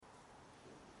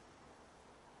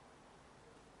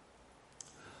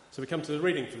So we come to the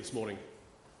reading for this morning.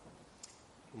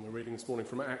 And we're reading this morning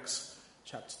from Acts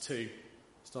chapter 2,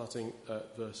 starting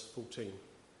at verse 14.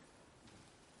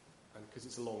 And because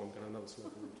it's long, I'm going to another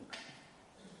smoke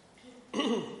of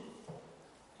water.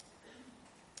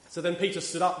 So then Peter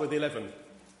stood up with the 11,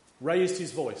 raised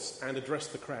his voice and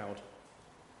addressed the crowd.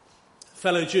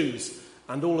 "Fellow Jews,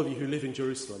 and all of you who live in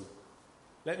Jerusalem,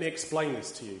 let me explain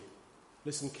this to you.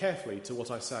 Listen carefully to what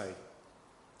I say.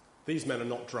 These men are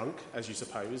not drunk, as you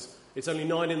suppose. It's only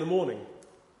 9 a.m.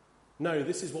 No,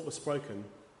 this is what was spoken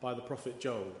by the prophet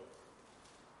Joel.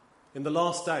 In the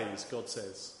last days, God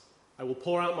says, I will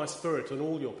pour out my spirit on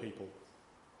all your people.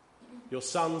 Your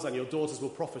sons and your daughters will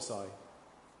prophesy.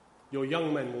 Your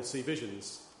young men will see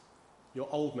visions. Your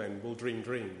old men will dream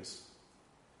dreams.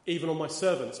 Even on my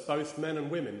servants, both men and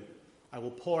women, I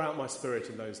will pour out my spirit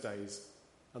in those days,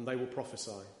 and they will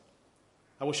prophesy.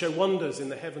 I will show wonders in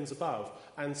the heavens above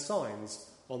and signs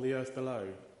on the earth below,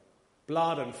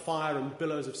 blood and fire and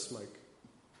billows of smoke.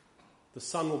 The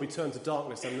sun will be turned to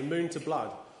darkness and the moon to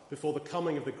blood before the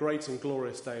coming of the great and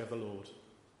glorious day of the Lord.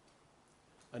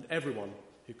 And everyone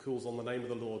who calls on the name of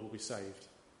the Lord will be saved.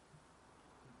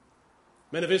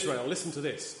 Men of Israel, listen to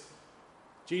this.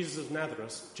 Jesus of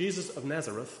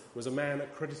Nazareth was a man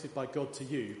accredited by God to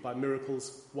you by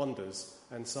miracles, wonders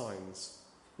and signs,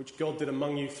 which God did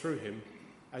among you through him,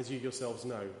 as you yourselves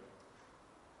know.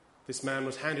 This man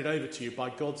was handed over to you by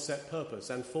God's set purpose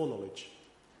and foreknowledge,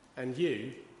 and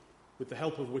you, with the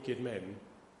help of wicked men,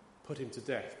 put him to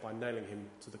death by nailing him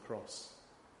to the cross.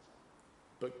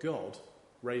 But God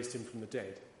raised him from the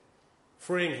dead,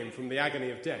 freeing him from the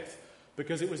agony of death,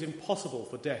 because it was impossible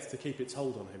for death to keep its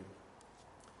hold on him.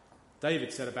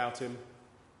 David said about him,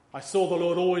 I saw the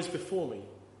Lord always before me.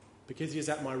 Because he is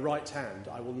at my right hand,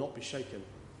 I will not be shaken.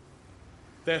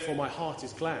 Therefore my heart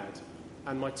is glad,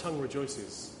 and my tongue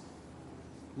rejoices.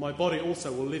 My body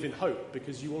also will live in hope,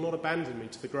 because you will not abandon me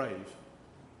to the grave,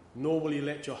 nor will you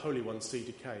let your Holy One see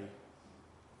decay.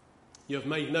 You have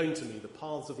made known to me the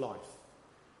paths of life.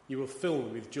 You will fill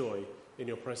me with joy in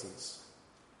your presence.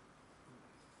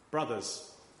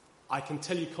 Brothers, I can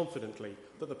tell you confidently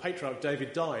that the patriarch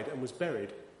David died and was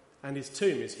buried, and his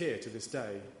tomb is here to this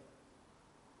day.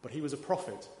 But he was a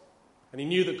prophet, and he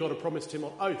knew that God had promised him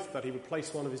on oath that he would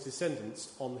place one of his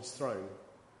descendants on his throne.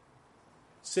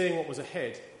 Seeing what was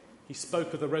ahead, he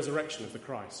spoke of the resurrection of the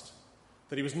Christ,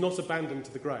 that he was not abandoned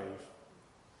to the grave,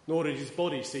 nor did his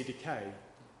body see decay.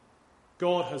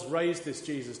 God has raised this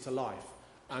Jesus to life,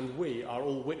 and we are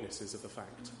all witnesses of the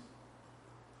fact.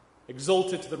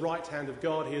 Exalted to the right hand of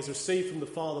God, he has received from the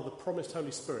Father the promised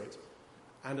Holy Spirit,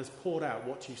 and has poured out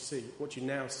what you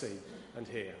now see and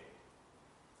hear.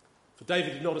 For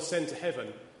David did not ascend to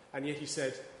heaven, and yet he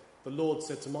said, the Lord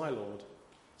said to my Lord,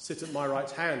 sit at my right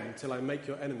hand until I make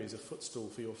your enemies a footstool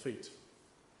for your feet.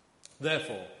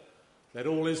 Therefore, let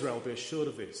all Israel be assured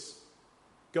of this.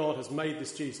 God has made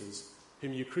this Jesus,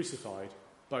 whom you crucified,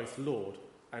 both Lord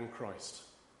and Christ.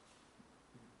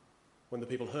 When the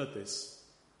people heard this,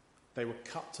 they were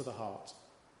cut to the heart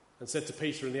and said to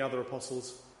Peter and the other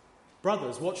apostles,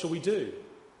 Brothers, what shall we do?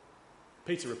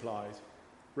 Peter replied,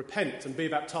 Repent and be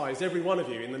baptized, every one of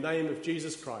you, in the name of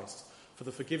Jesus Christ, for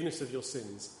the forgiveness of your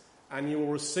sins, and you will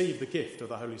receive the gift of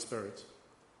the Holy Spirit.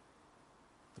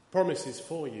 The promise is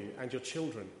for you and your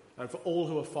children, and for all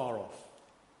who are far off,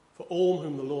 for all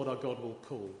whom the Lord our God will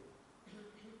call.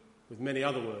 With many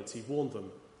other words, he warned them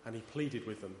and he pleaded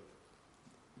with them.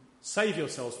 Save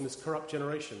yourselves from this corrupt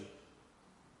generation.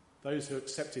 Those who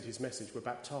accepted his message were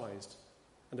baptized,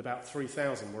 and about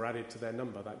 3,000 were added to their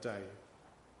number that day.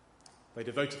 They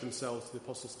devoted themselves to the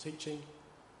apostles' teaching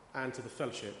and to the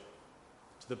fellowship,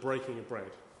 to the breaking of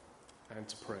bread and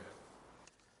to prayer.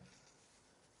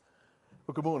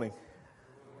 Well, good morning.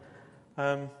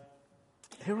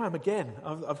 Here I am again.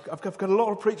 I've got a lot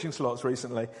of preaching slots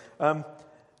recently, and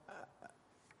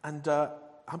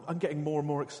I'm getting more and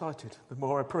more excited the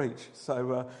more I preach.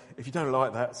 So if you don't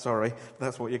like that, sorry,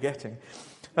 that's what you're getting.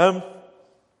 The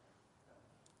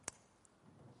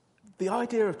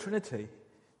idea of Trinity,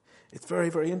 it's very,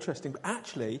 very interesting, but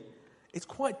actually it's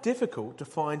quite difficult to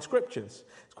find scriptures.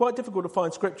 It's quite difficult to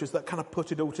find scriptures that kind of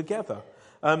put it all together.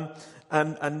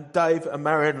 And Dave and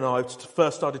Marion and I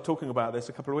first started talking about this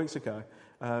a couple of weeks ago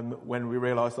when we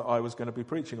realised that I was going to be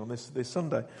preaching on this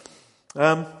Sunday.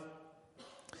 And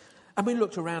we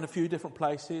looked around a few different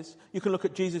places. You can look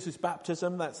at Jesus'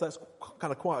 baptism. That's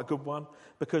kind of quite a good one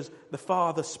because the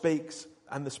Father speaks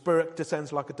and the Spirit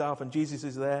descends like a dove and Jesus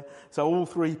is there. So all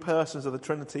three persons of the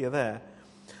Trinity are there.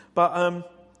 But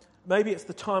maybe it's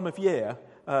the time of year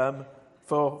for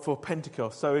for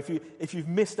Pentecost. So if you've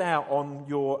missed out on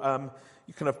your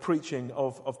kind of preaching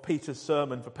of Peter's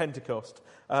sermon for Pentecost,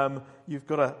 we've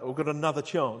got another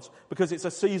chance, because it's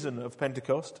a season of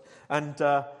Pentecost, and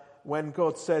when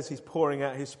God says He's pouring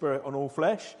out His Spirit on all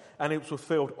flesh, and it was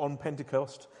fulfilled on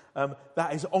Pentecost,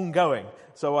 that is ongoing.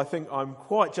 So I think I'm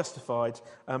quite justified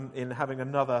in having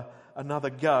another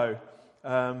go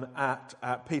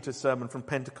at Peter's sermon from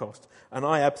Pentecost, and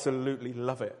I absolutely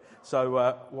love it.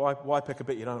 So why pick a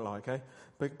bit you don't like, eh?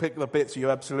 Pick the bits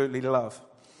you absolutely love.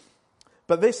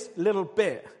 But this little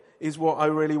bit is what I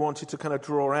really wanted to kind of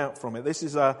draw out from it. This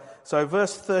is so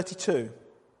verse 32.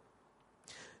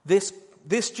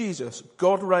 This Jesus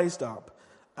God raised up,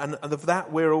 and of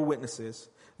that we're all witnesses.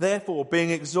 Therefore, being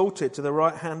exalted to the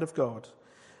right hand of God,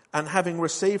 and having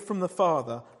received from the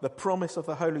Father the promise of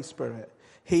the Holy Spirit,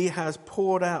 He has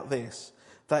poured out this,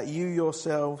 that you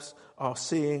yourselves are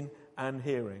seeing and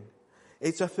hearing.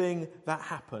 It's a thing that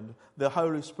happened. The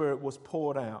Holy Spirit was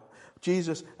poured out.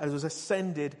 Jesus was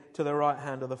ascended to the right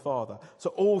hand of the Father.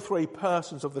 So all three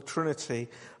persons of the Trinity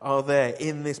are there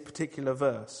in this particular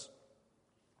verse.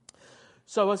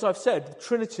 So as I've said, the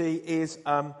Trinity is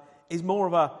more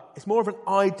of an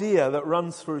idea that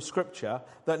runs through Scripture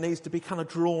that needs to be kind of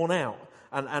drawn out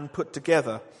and put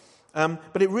together.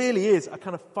 But it really is a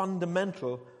kind of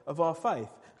fundamental of our faith,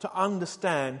 to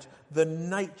understand the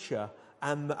nature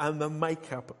and the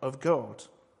makeup of God.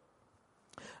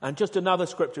 And just another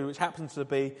scripture, which happens to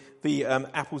be the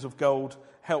Apples of Gold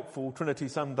helpful Trinity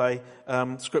Sunday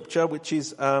scripture, which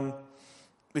is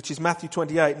Matthew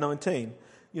 28:19.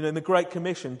 You know, in the Great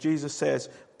Commission, Jesus says,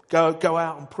 Go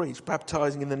out and preach,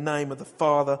 baptizing in the name of the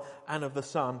Father and of the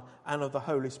Son and of the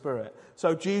Holy Spirit.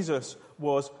 So Jesus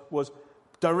was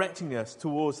directing us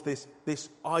towards this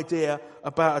idea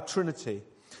about a Trinity.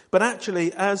 But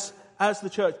actually, as the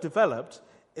church developed,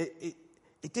 it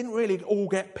didn't really all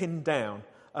get pinned down.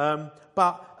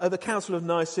 But at the Council of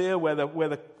Nicaea, where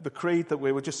the creed that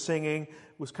we were just singing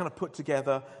was kind of put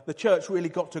together, the church really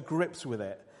got to grips with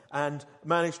it and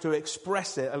managed to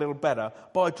express it a little better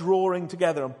by drawing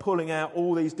together and pulling out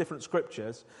all these different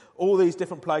scriptures, all these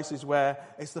different places where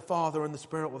it's the Father and the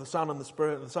Spirit, or the Son and the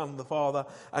Spirit, and the Son and the Father,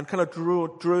 and kind of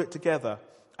drew it together.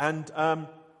 And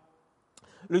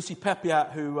Lucy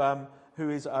Pepiat, who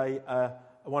is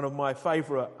one of my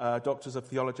favourite doctors of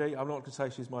theology. I'm not going to say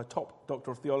she's my top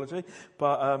doctor of theology,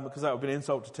 but because that would be an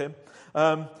insult to Tim.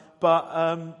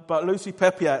 But Lucy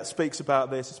Pepiat speaks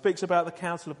about this. She speaks about the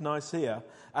Council of Nicaea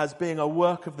as being a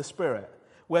work of the Spirit,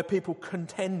 where people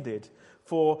contended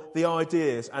for the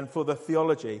ideas and for the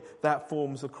theology that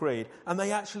forms the creed, and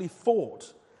they actually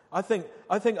fought. I think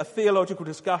a theological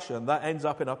discussion that ends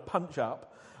up in a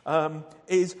punch-up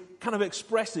is kind of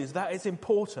expresses that it's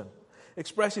important.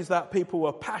 Expresses that people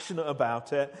were passionate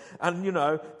about it, and, you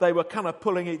know, they were kind of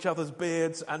pulling each other's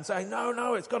beards and saying,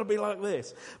 no, it's got to be like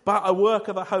this. But a work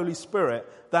of the Holy Spirit,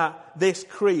 that this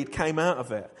creed came out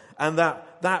of it, and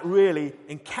that really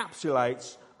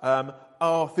encapsulates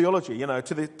our theology, you know,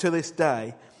 to this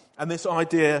day, and this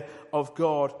idea of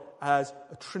God as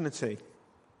a Trinity.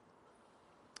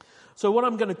 So what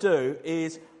I'm going to do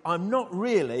is, I'm not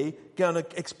really going to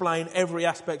explain every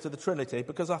aspect of the Trinity,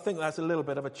 because I think that's a little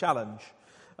bit of a challenge.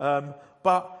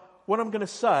 But what I'm going to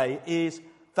say is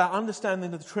that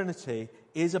understanding of the Trinity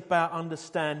is about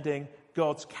understanding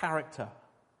God's character.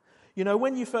 You know,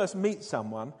 when you first meet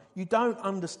someone, you don't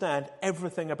understand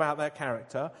everything about their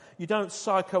character. You don't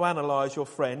psychoanalyze your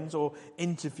friends or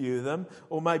interview them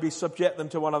or maybe subject them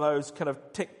to one of those kind of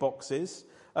tick boxes.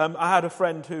 I had a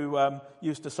friend who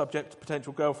used to subject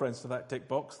potential girlfriends to that tick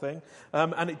box thing,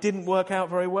 and it didn't work out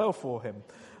very well for him.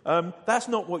 That's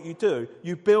not what you do.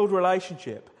 You build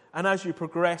relationship, and as you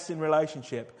progress in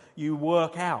relationship, you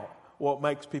work out what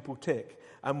makes people tick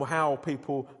and how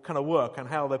people kind of work and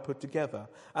how they're put together.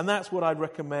 And that's what I'd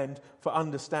recommend for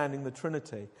understanding the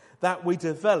Trinity, that we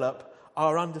develop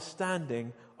our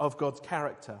understanding of God's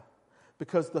character.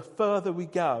 Because the further we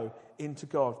go into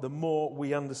God, the more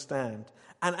we understand.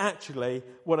 And actually,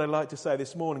 what I'd like to say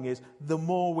this morning is, the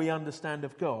more we understand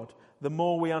of God, the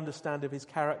more we understand of His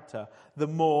character, the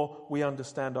more we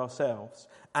understand ourselves.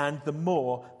 And the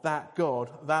more that God,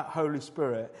 that Holy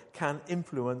Spirit, can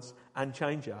influence and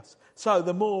change us. So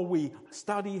the more we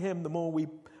study Him, the more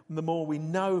we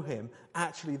know Him,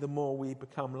 actually the more we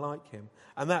become like Him.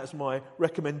 And that's my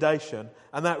recommendation,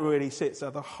 and that really sits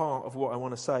at the heart of what I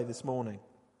want to say this morning.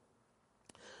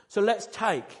 So let's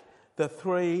take the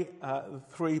three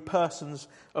persons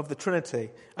of the Trinity,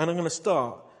 and I'm going to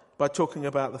start by talking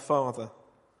about the Father.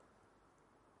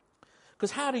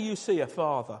 Because how do you see a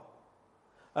father?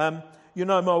 You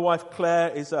know, my wife Claire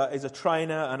is a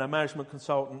trainer and a management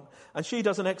consultant, and she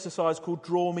does an exercise called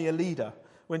Draw Me a Leader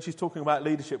when she's talking about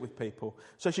leadership with people.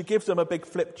 So she gives them a big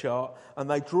flip chart and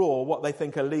they draw what they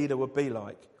think a leader would be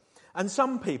like. And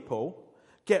some people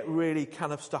get really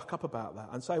kind of stuck up about that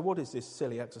and say, what is this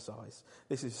silly exercise?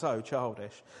 This is so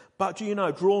childish. But do you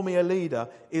know, Draw Me a Leader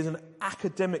is an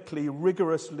academically,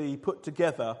 rigorously put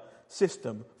together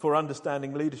system for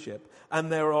understanding leadership.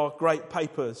 And there are great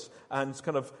papers and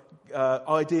kind of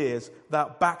ideas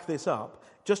that back this up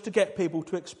just to get people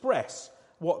to express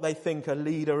what they think a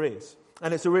leader is.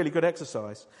 And it's a really good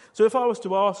exercise. So if I was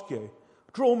to ask you,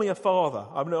 draw me a father.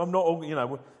 I'm not, you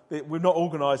know, we've not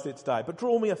organised it today, but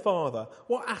draw me a father.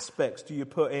 What aspects do you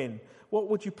put in? What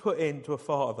would you put into a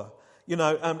father? You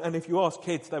know, and if you ask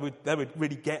kids, they would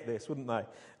really get this, wouldn't they?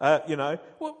 You know,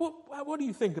 what do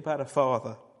you think about a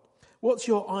father? What's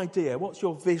your idea? What's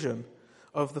your vision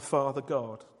of the Father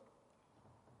God?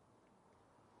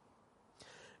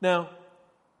 Now,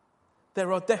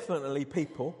 there are definitely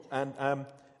people, and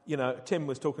you know, Tim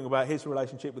was talking about his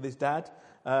relationship with his dad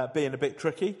being a bit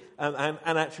tricky, and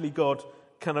actually God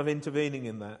kind of intervening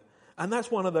in that. And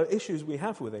that's one of the issues we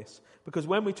have with this, because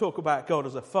when we talk about God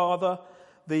as a father,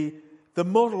 the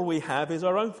model we have is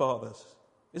our own fathers,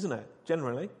 isn't it,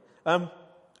 generally? And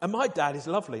my dad is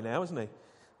lovely now, isn't he?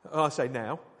 I say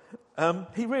now.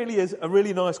 He really is a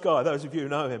really nice guy, those of you who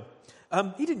know him.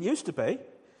 He didn't used to be.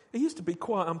 He used to be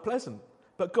quite unpleasant,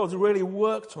 but God's really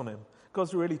worked on him.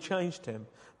 God's really changed him.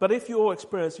 But if your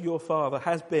experience of your father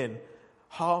has been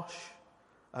harsh,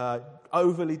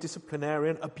 overly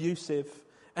disciplinarian, abusive,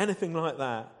 anything like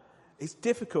that, it's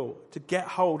difficult to get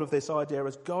hold of this idea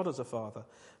as God as a father.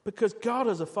 Because God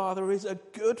as a father is a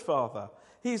good father.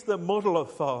 He's the model of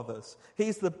fathers.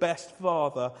 He's the best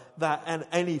father that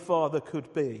any father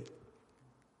could be.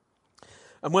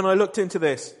 And when I looked into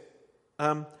this,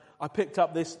 I picked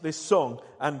up this song,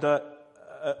 and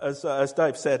as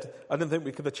Dave said, I didn't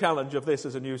think the challenge of this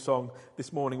as a new song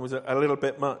this morning was a little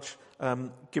bit much,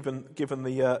 given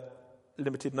the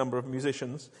limited number of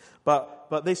musicians.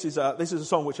 But this is a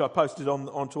song which I posted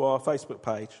onto our Facebook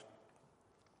page.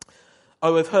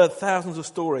 Oh, I've heard thousands of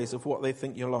stories of what they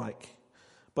think you're like,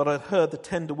 but I've heard the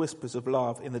tender whispers of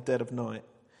love in the dead of night.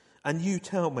 And you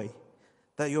tell me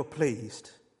that you're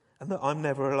pleased and that I'm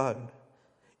never alone.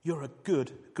 You're a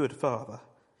good, good father.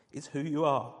 It's who you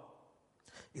are.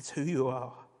 It's who you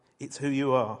are. It's who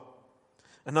you are.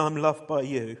 And I'm loved by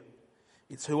you.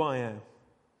 It's who I am.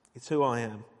 It's who I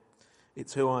am.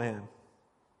 It's who I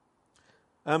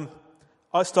am.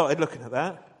 I started looking at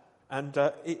that, and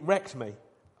it wrecked me.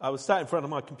 I was sat in front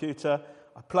of my computer.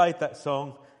 I played that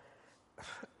song.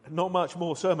 Not much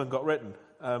more sermon got written.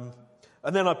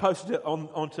 And then I posted it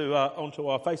onto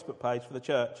our Facebook page for the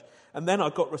church. And then I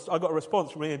got a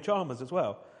response from Ian Chalmers as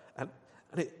well. And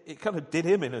it kind of did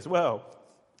him in as well.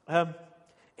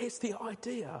 It's the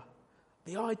idea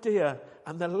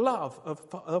and the love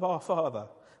of our Father.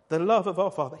 The love of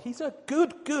our Father. He's a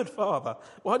good, good Father.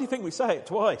 Why do you think we say it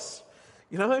twice?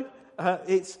 You know,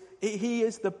 he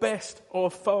is the best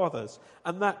of fathers.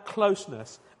 And that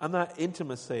closeness and that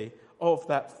intimacy of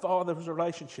that father's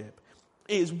relationship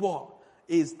is what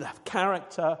is the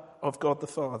character of God the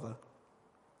Father.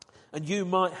 And you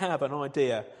might have an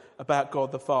idea about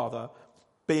God the Father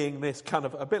being this kind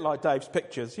of, a bit like Dave's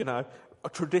pictures, you know, a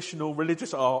traditional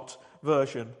religious art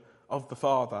version of the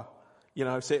Father, you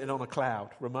know, sitting on a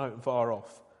cloud, remote and far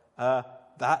off.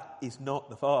 That is not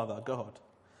the Father God.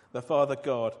 The Father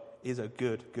God is a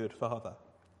good, good Father.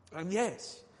 And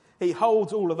yes, he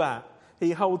holds all of that.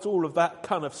 He holds all of that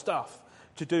kind of stuff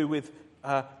to do with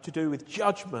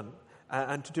judgment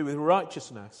and to do with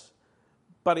righteousness.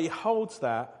 But he holds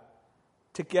that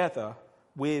together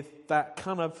with that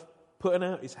kind of putting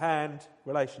out his hand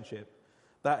relationship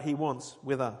that he wants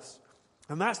with us.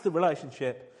 And that's the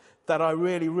relationship that I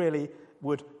really, really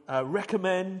would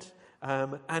recommend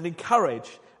and encourage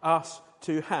us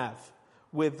to have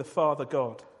with the Father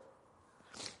God.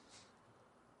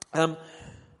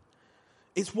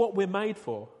 It's what we're made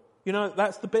for. You know,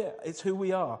 that's the bit. It's who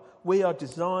we are. We are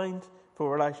designed for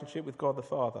a relationship with God the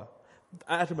Father.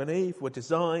 Adam and Eve were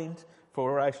designed for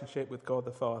a relationship with God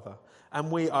the Father.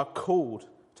 And we are called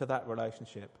to that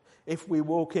relationship. If we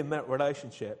walk in that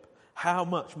relationship, how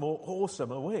much more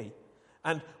awesome are we?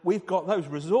 And we've got those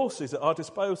resources at our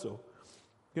disposal.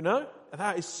 You know? And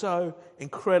that is so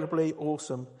incredibly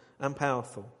awesome and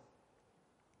powerful.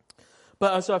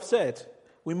 But as I've said,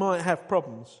 we might have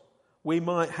problems. We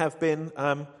might have been,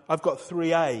 I've got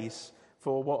 3 A's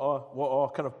for what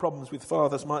our kind of problems with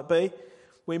fathers might be.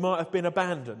 We might have been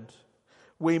abandoned.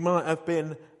 We might have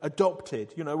been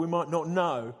adopted. You know, we might not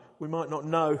know. We might not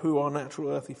know who our natural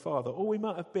earthly father, or we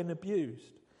might have been abused.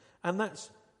 And that's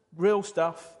real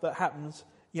stuff that happens,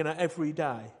 you know, every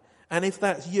day. And if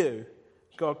that's you,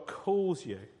 God calls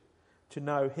you to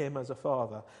know him as a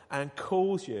father and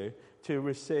calls you to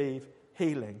receive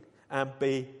healing and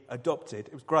be adopted.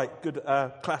 It was great, good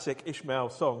classic Ishmael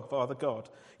song, Father God.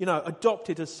 You know,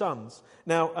 adopted as sons.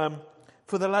 Now,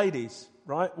 for the ladies,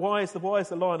 right, why is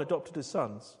the line adopted as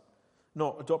sons,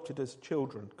 not adopted as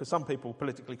children? Because some people,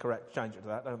 politically correct, change it to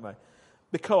that, don't they?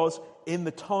 Because in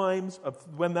the times of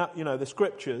when that, you know, the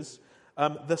scriptures,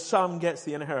 the son gets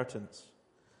the inheritance.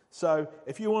 So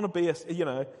if you want to be,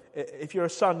 if you're a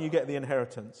son, you get the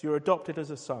inheritance. You're adopted as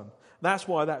a son. That's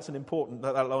why that's an important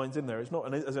that line's in there. It's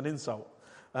not as an insult.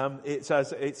 It's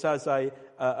as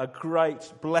a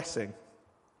great blessing.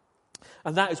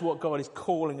 And that is what God is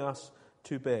calling us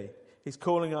to be. He's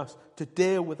calling us to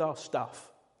deal with our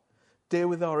stuff, deal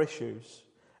with our issues,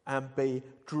 and be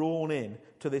drawn in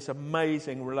to this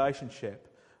amazing relationship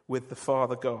with the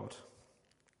Father God.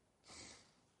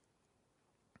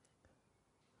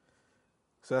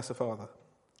 So that's the Father.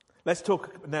 Let's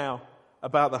talk now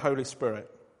about the Holy Spirit.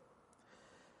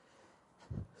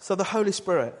 So the Holy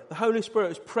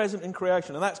Spirit is present in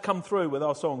creation, and that's come through with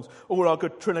our songs, all our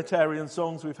good Trinitarian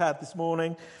songs we've had this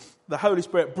morning. The Holy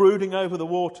Spirit brooding over the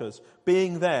waters,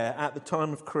 being there at the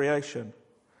time of creation.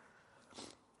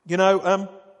 You know,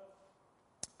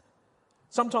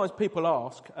 sometimes people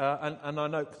ask, and I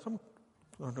know, I'm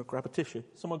going to grab a tissue.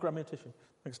 Someone grab me a tissue.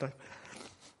 Thanks, Dave.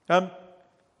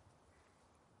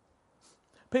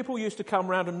 People used to come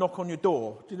round and knock on your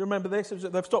door. Do you remember this?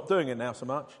 They've stopped doing it now so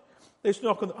much. They used to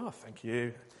knock on oh, thank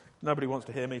you. Nobody wants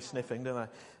to hear me sniffing, do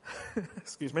they?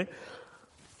 Excuse me.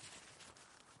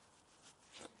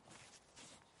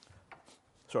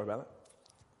 Sorry about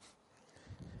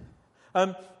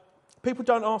that. People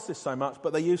don't ask this so much,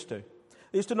 but they used to.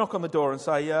 They used to knock on the door and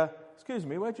say, excuse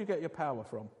me, where do you get your power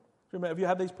from? Do you remember, have you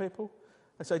had these people?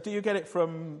 They say, do you get it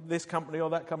from this company or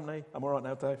that company? I'm all right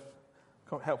now, Dave.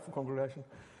 Helpful congregation.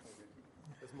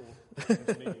 There's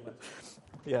more.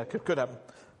 Yeah, could happen.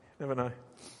 Never know.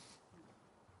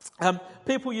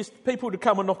 People to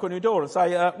come and knock on your door and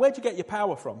say, where'd you get your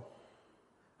power from?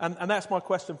 And that's my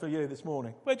question for you this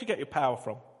morning. Where'd you get your power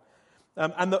from?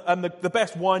 And the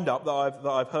best wind-up that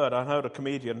I've heard, I heard a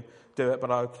comedian do it,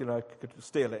 but I could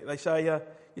steal it. They say,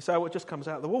 you say, well, it just comes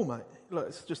out of the wall, mate. Look,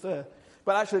 it's just there.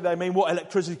 But actually they mean, what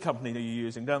electricity company are you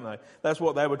using, don't they? That's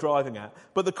what they were driving at.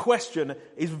 But the question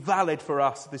is valid for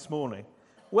us this morning.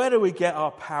 Where do we get our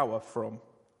power from?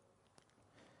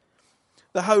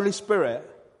 The Holy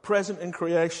Spirit, present in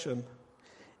creation,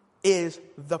 is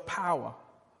the power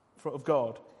of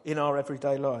God in our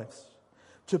everyday lives.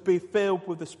 To be filled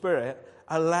with the Spirit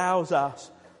allows us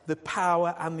the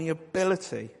power and the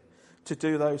ability to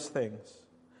do those things.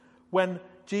 When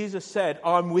Jesus said,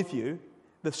 I'm with you,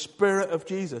 the Spirit of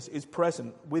Jesus is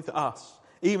present with us.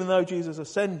 Even though Jesus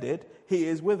ascended, he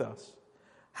is with us.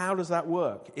 How does that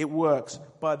work? It works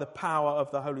by the power of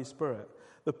the Holy Spirit.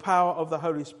 The power of the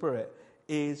Holy Spirit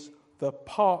is the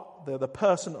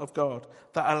person of God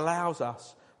that allows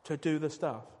us to do the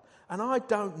stuff. And I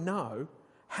don't know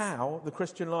how the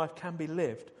Christian life can be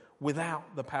lived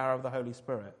without the power of the Holy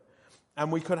Spirit.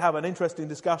 And we could have an interesting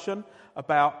discussion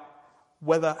about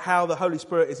how the Holy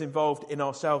Spirit is involved in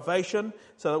our salvation,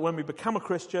 so that when we become a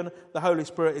Christian, the Holy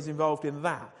Spirit is involved in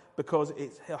that, because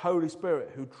it's the Holy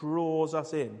Spirit who draws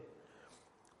us in.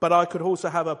 But I could also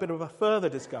have a bit of a further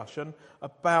discussion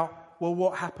about, well,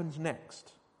 what happens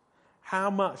next? How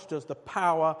much does the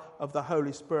power of the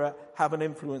Holy Spirit have an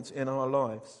influence in our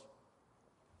lives?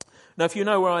 Now, if you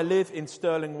know where I live in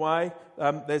Stirling Way,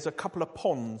 there's a couple of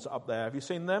ponds up there. Have you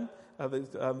seen them?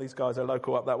 These guys are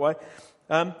local up that way.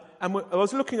 I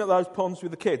was looking at those ponds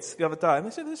with the kids the other day, and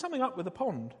they said there's something up with the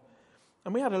pond.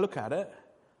 And we had a look at it,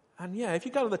 and yeah, if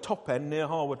you go to the top end near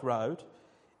Harwood Road,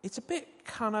 it's a bit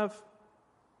kind of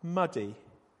muddy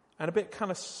and a bit kind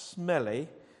of smelly,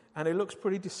 and it looks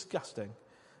pretty disgusting.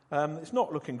 It's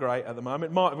not looking great at the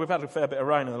moment. We've had a fair bit of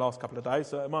rain in the last couple of days,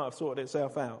 so it might have sorted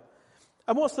itself out.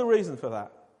 And what's the reason for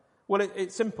that? Well,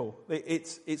 it's simple.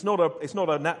 It's not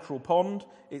a natural pond.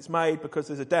 It's made because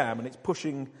there's a dam and it's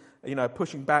pushing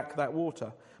back that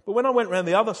water. But when I went around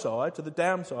the other side, to the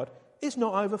dam side, it's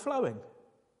not overflowing.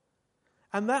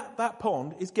 And that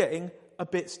pond is getting a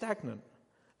bit stagnant,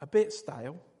 a bit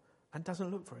stale, and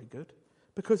doesn't look very good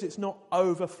because it's not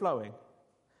overflowing.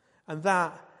 And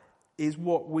that is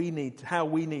how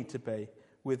we need to be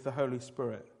with the Holy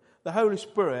Spirit. The Holy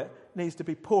Spirit needs to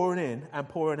be pouring in and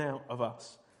pouring out of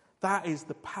us. That is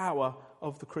the power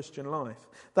of the Christian life.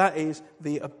 That is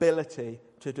the ability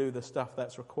to do the stuff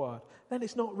that's required, then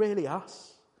it's not really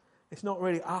us. It's not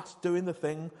really us doing the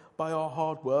thing by our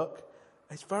hard work.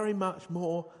 It's very much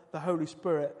more the Holy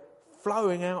Spirit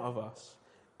flowing out of us,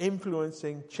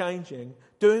 influencing, changing,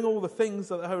 doing all the things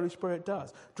that the Holy Spirit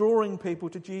does, drawing people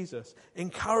to Jesus,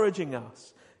 encouraging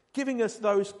us, giving us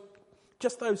those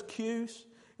cues.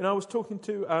 You know, I was talking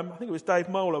to, I think it was Dave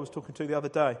Mole I was talking to the other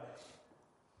day,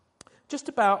 just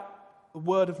about the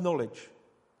word of knowledge.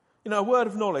 You know, a word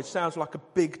of knowledge sounds like a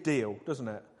big deal, doesn't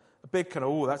it? A big kind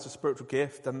of, that's a spiritual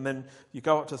gift. And then you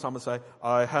go up to someone and say,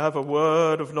 I have a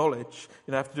word of knowledge.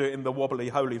 You know, have to do it in the wobbly,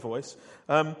 holy voice.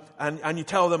 And you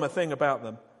tell them a thing about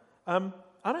them.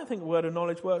 I don't think the word of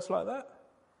knowledge works like that.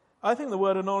 I think the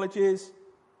word of knowledge is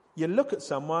you look at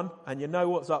someone and you know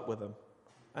what's up with them.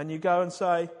 And you go and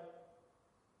say,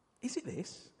 is it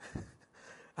this?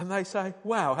 And they say,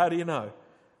 wow, how do you know?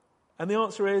 And the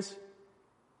answer is,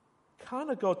 kind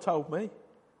of God told me,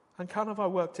 and kind of I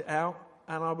worked it out,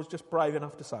 and I was just brave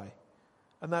enough to say.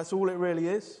 And that's all it really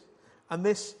is. And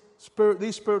these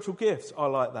spiritual gifts are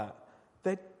like that.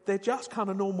 They're just kind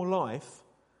of normal life,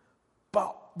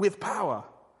 but with power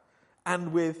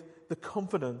and with the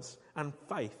confidence and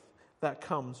faith that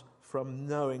comes from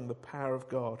knowing the power of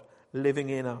God living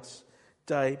in us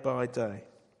day by day.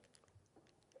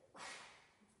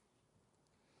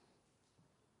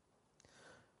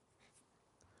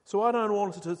 So I don't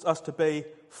want us to be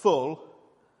full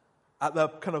at the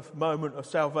kind of moment of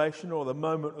salvation or the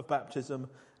moment of baptism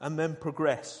and then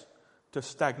progress to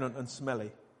stagnant and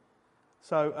smelly.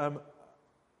 So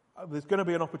there's going to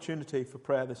be an opportunity for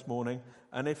prayer this morning,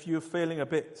 and if you're feeling a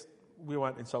bit, we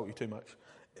won't insult you too much,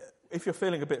 if you're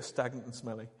feeling a bit stagnant and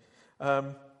smelly,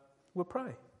 we'll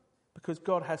pray, because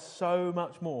God has so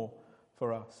much more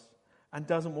for us and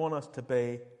doesn't want us to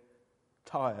be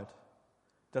tired,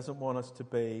 doesn't want us to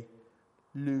be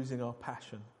losing our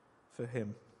passion for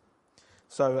him.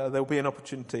 So there'll be an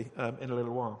opportunity in a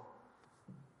little while.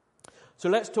 So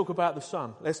let's talk about the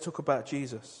Son. Let's talk about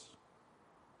Jesus.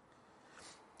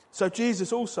 So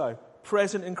Jesus also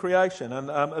present in creation, and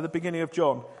at the beginning of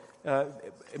John,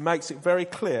 it makes it very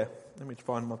clear. Let me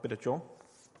find my bit of John.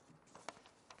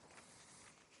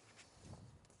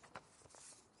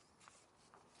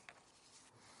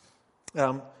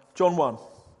 John 1.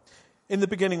 In the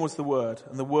beginning was the Word,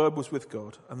 and the Word was with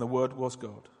God, and the Word was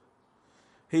God.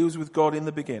 He was with God in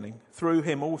the beginning. Through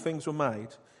him all things were made.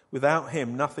 Without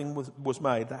him nothing was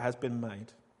made that has been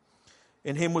made.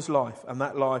 In him was life, and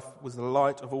that life was the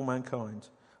light of all mankind.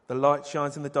 The light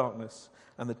shines in the darkness,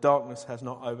 and the darkness has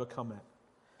not overcome it.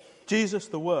 Jesus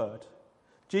the Word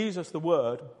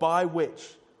by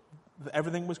which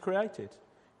everything was created.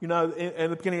 You know, in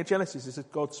the beginning of Genesis, it says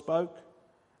God spoke.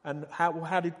 And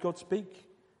how did God speak?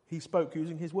 He spoke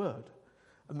using his word.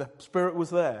 And the Spirit was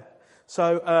there.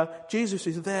 So Jesus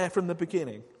is there from the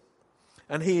beginning.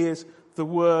 And he is the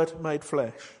Word made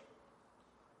flesh.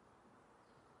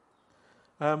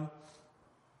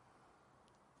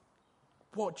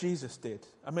 What Jesus did.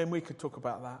 I mean, we could talk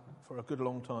about that for a good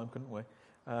long time, couldn't we?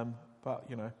 But,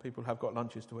 you know, people have got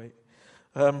lunches to eat.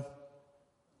 But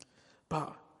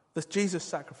the Jesus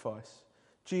sacrificed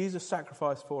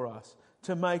for us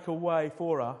to make a way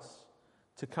for us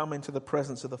to come into the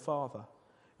presence of the Father.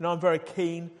 You know, I'm very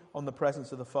keen on the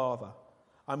presence of the Father.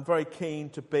 I'm very keen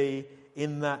to be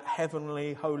in that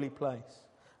heavenly, holy place.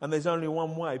 And there's only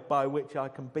one way by which I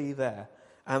can be there,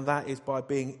 and that is by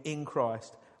being in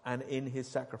Christ and in his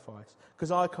sacrifice.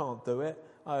 Because I can't do it.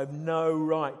 I have no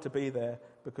right to be there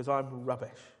because I'm rubbish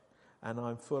and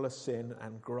I'm full of sin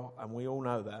and grot, and we all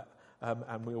know that.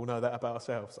 And we all know that about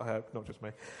ourselves, I hope, not just me.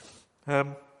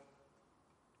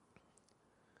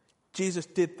 Jesus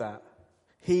did that.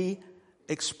 He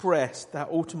expressed that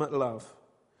ultimate love.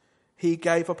 He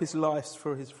gave up his life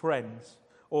for his friends.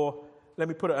 Or, let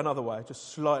me put it another way,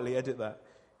 just slightly edit that.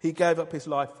 He gave up his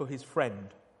life for his friend.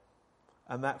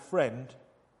 And that friend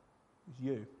is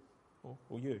you,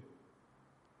 or you.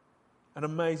 An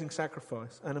amazing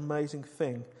sacrifice, an amazing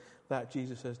thing that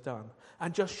Jesus has done.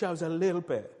 And just shows a little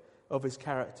bit of his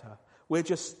character. We're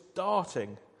just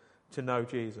starting to know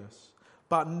Jesus.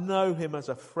 But know him as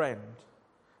a friend.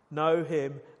 Know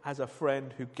him as a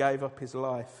friend who gave up his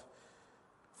life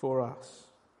for us.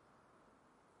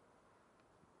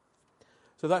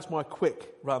 So that's my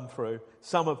quick run through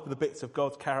some of the bits of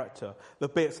God's character, the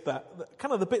bits that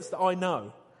I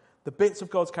know, the bits of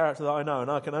God's character that I know,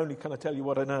 and I can only kind of tell you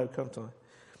what I know, can't I?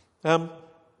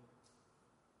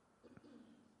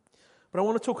 But I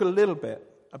want to talk a little bit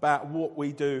about what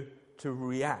we do to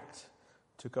react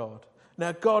to God.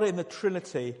 Now, God in the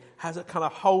Trinity has a kind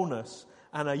of wholeness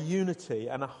and a unity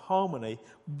and a harmony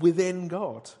within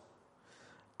God.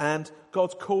 And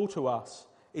God's call to us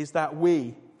is that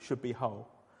we should be whole.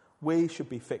 We should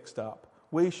be fixed up.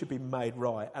 We should be made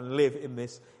right and live in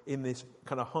this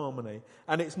kind of harmony.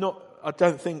 And it's not, I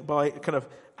don't think, by kind of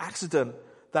accident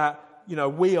that,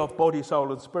 we are body,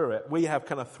 soul and spirit. We have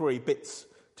kind of three bits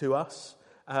to us.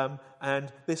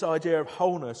 And this idea of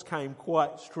wholeness came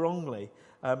quite strongly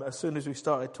as soon as we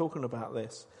started talking about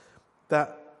this.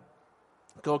 That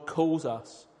God calls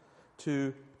us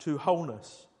to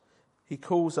wholeness. He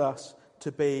calls us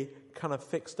to be kind of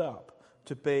fixed up,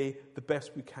 to be the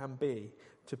best we can be,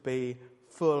 to be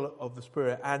full of the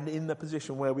Spirit and in the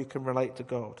position where we can relate to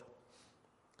God.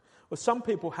 Well, some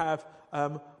people have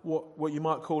what you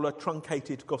might call a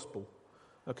truncated gospel,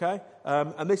 okay?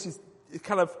 And this is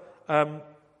kind of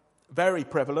very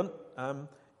prevalent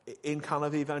in kind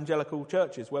of evangelical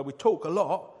churches where we talk a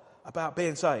lot about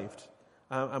being saved.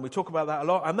 And we talk about that a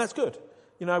lot, and that's good.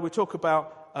 We talk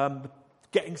about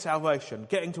getting salvation,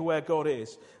 getting to where God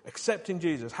is, accepting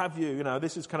Jesus. Have you?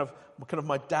 This is kind of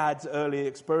my dad's early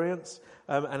experience,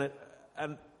 and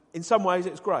in some ways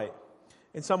it's great.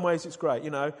 In some ways it's great.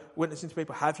 Witnessing to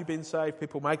people, have you been saved?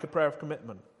 People make a prayer of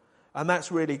commitment, and that's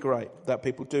really great that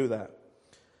people do that.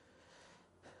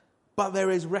 But there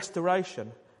is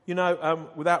restoration.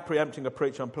 Without preempting a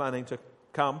preach I'm planning to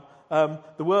come,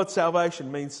 the word salvation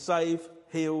means save,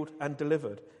 healed, and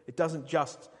delivered. It doesn't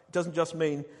just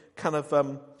mean kind of, I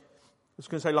was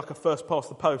going to say like a first past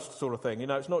the post sort of thing.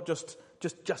 It's not just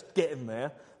getting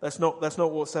there. That's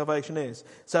not what salvation is.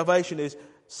 Salvation is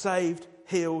saved,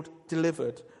 healed,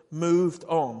 delivered, moved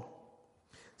on.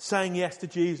 Saying yes to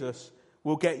Jesus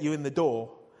will get you in the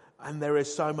door, and there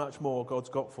is so much more God's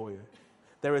got for you.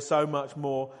 There is so much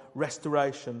more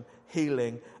restoration,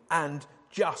 healing, and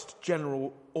just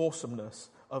general awesomeness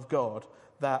of God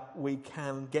that we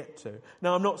can get to.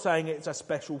 Now, I'm not saying it's a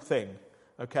special thing,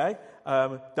 okay?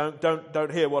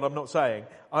 Don't hear what I'm not saying.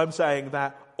 I'm saying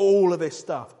that all of this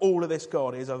stuff, all of this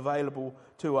God is available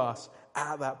to us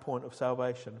at that point of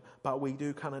salvation. But we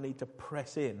do kind of need to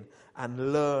press in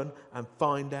and learn and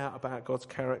find out about God's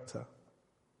character.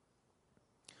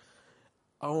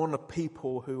 I want a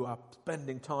people who are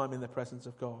spending time in the presence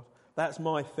of God. That's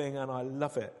my thing, and I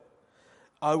love it.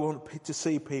 I want to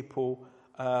see people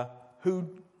who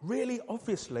really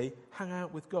obviously hang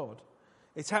out with God.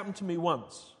 It's happened to me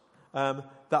once that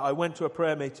I went to a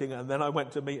prayer meeting and then I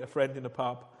went to meet a friend in a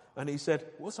pub, and he said,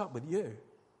 "What's up with you?"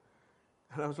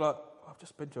 And I was like, "I've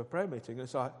just been to a prayer meeting." And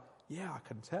it's like, "Yeah, I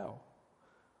can tell."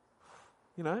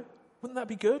 Wouldn't that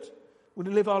be good? Would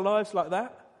we live our lives like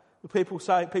that? People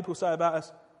say about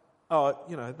us, "Oh,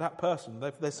 that person,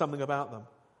 there's something about them."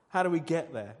 How do we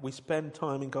get there? We spend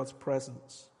time in God's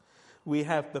presence. We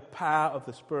have the power of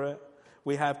the Spirit.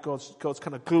 We have God's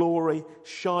kind of glory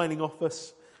shining off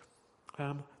us.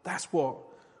 That's what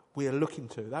we are looking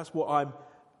to. That's what I'm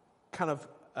kind of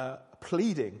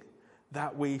pleading,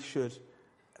 that we should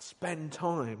spend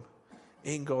time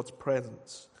in God's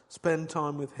presence. Spend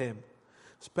time with Him.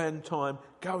 Spend time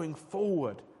going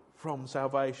forward from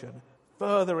salvation,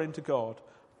 further into God,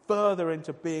 further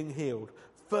into being healed,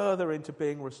 further into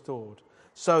being restored,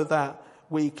 so that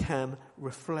we can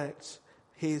reflect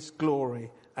His glory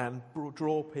and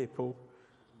draw people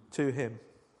to Him.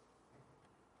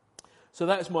 So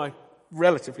that's my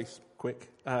relatively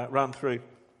quick run through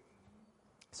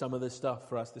some of this stuff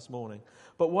for us this morning.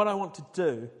 But what I want to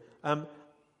do,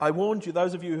 I warned you,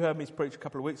 those of you who heard me preach a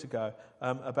couple of weeks ago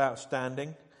about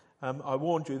standing, I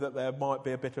warned you that there might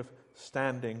be a bit of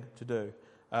standing to do.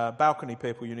 Balcony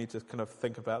people, you need to kind of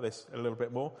think about this a little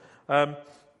bit more.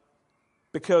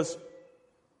 Because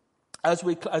as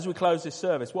we close this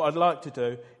service, what I'd like to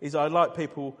do is I'd like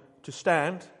people to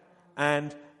stand,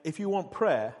 and if you want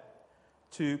prayer,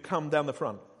 to come down the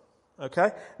front.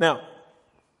 Okay? Now,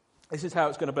 this is how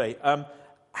it's going to be.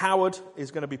 Howard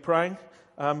is going to be praying.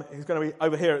 He's going to be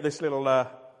over here at this little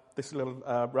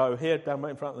row here, down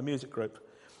in front of the music group.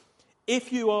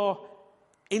 If you are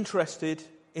interested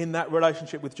in that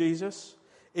relationship with Jesus,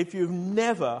 if you've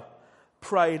never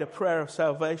prayed a prayer of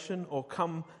salvation or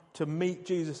come to meet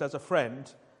Jesus as a friend,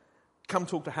 come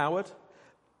talk to Howard.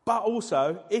 But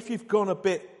also, if you've gone a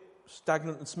bit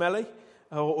stagnant and smelly,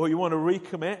 or you want to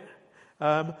recommit,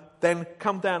 then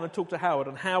come down and talk to Howard,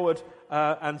 and Howard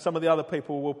and some of the other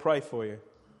people will pray for you.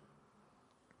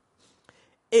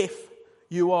 If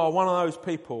you are one of those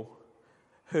people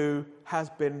who has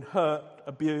been hurt,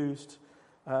 abused,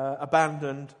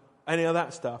 abandoned, any of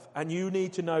that stuff, and you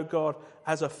need to know God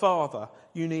as a father,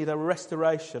 you need a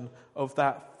restoration of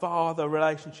that father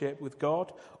relationship with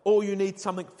God, or you need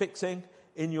something fixing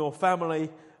in your family,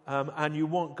 and you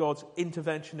want God's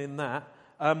intervention in that,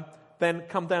 then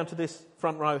come down to this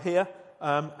front row here.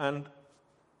 and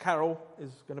Carol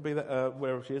is going to be there,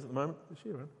 wherever she is at the moment. Is she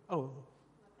around?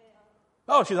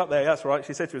 Oh, she's up there. That's right.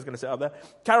 She said she was going to sit up there.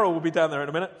 Carol will be down there in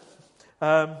a minute.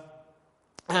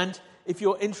 And if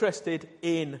you're interested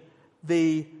in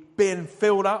the being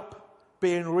filled up,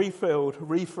 being refilled,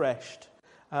 refreshed,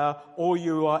 or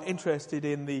you are interested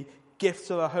in the gifts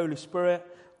of the Holy Spirit,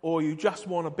 or you just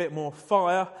want a bit more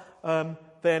fire,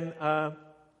 then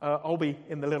I'll be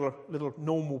in the little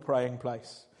normal praying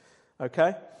place.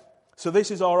 Okay? So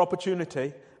this is our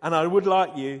opportunity, and I would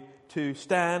like you to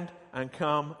stand and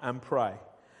come and pray.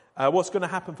 What's going to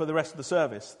happen for the rest of the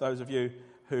service, those of you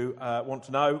who want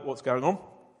to know what's going on?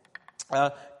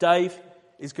 Dave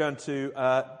is going to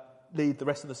lead the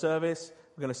rest of the service.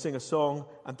 We're going to sing a song,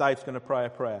 and Dave's going to pray a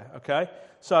prayer, okay?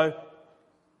 So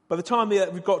by the time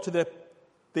we've got to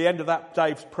the end of that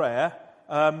Dave's prayer,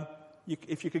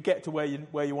 if you could get to where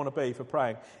you want to be for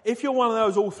praying. If you're one of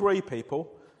those all three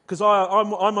people, because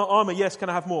I'm a yes, can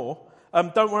I have more?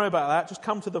 Don't worry about that. Just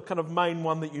come to the kind of main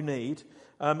one that you need,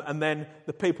 and then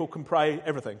the people can pray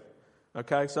everything.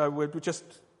 Okay, so we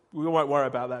won't worry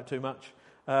about that too much.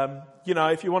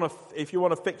 If you want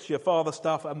to fix your father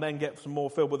stuff and then get some more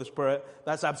filled with the Spirit,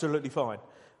 that's absolutely fine.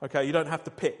 Okay, you don't have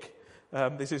to pick.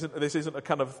 This isn't a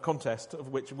kind of contest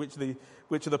of which of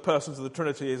the persons of the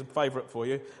Trinity is favourite for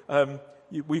you.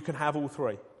 We can have all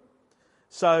three.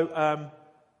 So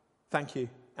thank you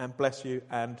and bless you,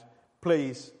 and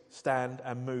please stand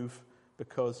and move,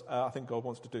 because I think God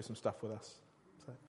wants to do some stuff with us.